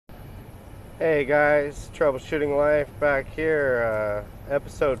Hey guys, Troubleshooting Life back here,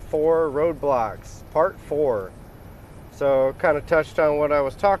 episode 4, Roadblocks, part 4. So, kind of touched on what I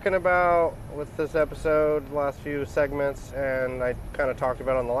was talking about with this episode, the last few segments, and I kind of talked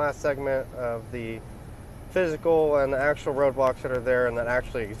about on the last segment of the physical and the actual roadblocks that are there and that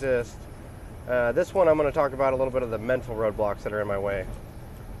actually exist. This one I'm going to talk about a little bit of the mental roadblocks that are in my way.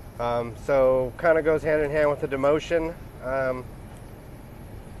 So, kind of goes hand in hand with the demotion.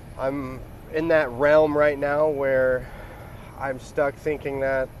 I'm in that realm right now where I'm stuck thinking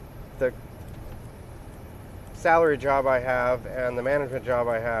that the salary job I have and the management job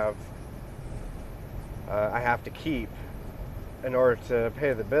I have to keep in order to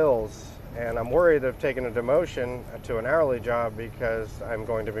pay the bills. And I'm worried of taking a demotion to an hourly job because I'm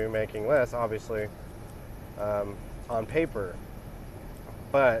going to be making less, obviously, on paper.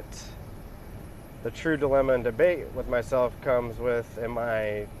 But the true dilemma and debate with myself comes with, am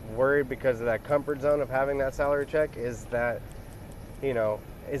I worried because of that comfort zone of having that salary check? Is that,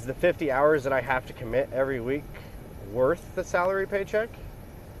 is the 50 hours that I have to commit every week worth the salary paycheck?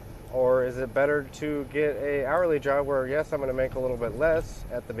 Or is it better to get a hourly job where, yes, I'm going to make a little bit less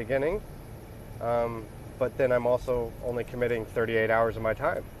at the beginning, but then I'm also only committing 38 hours of my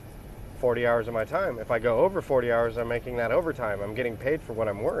time, 40 hours of my time. If I go over 40 hours, I'm making that overtime. I'm getting paid for what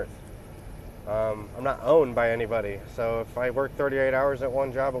I'm worth. I'm not owned by anybody, so if I work 38 hours at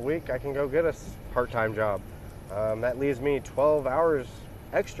one job a week, I can go get a part-time job. That leaves me 12 hours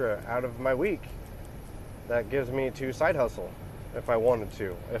extra out of my week. That gives me to side hustle if I wanted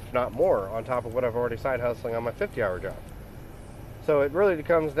to, if not more, on top of what I've already side hustling on my 50-hour job. So it really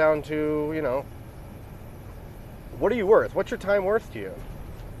comes down to, what are you worth? What's your time worth to you?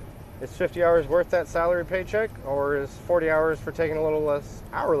 Is 50 hours worth that salary paycheck, or is 40 hours for taking a little less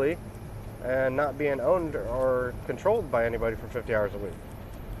hourly and not being owned or controlled by anybody for 50 hours a week?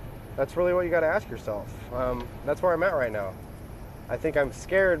 That's really what you got to ask yourself. That's where I'm at right now. I think I'm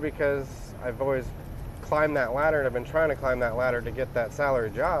scared because I've always climbed that ladder, and I've been trying to climb that ladder to get that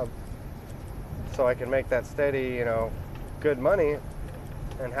salary job so I can make that steady, good money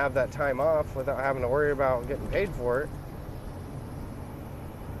and have that time off without having to worry about getting paid for it.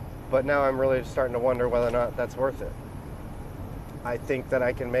 But now I'm really starting to wonder whether or not that's worth it. I think that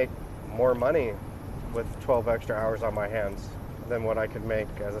I can make more money with 12 extra hours on my hands than what I could make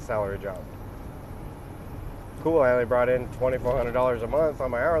as a salary job. Cool, I only brought in $2,400 a month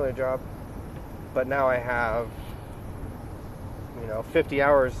on my hourly job, but now I have 50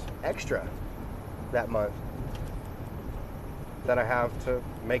 hours extra that month that I have to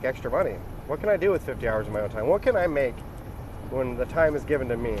make extra money. What can I do with 50 hours of my own time? What can I make when the time is given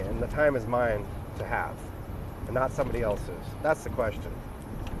to me and the time is mine to have and not somebody else's? That's the question.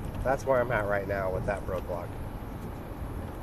 That's where I'm at right now with that roadblock.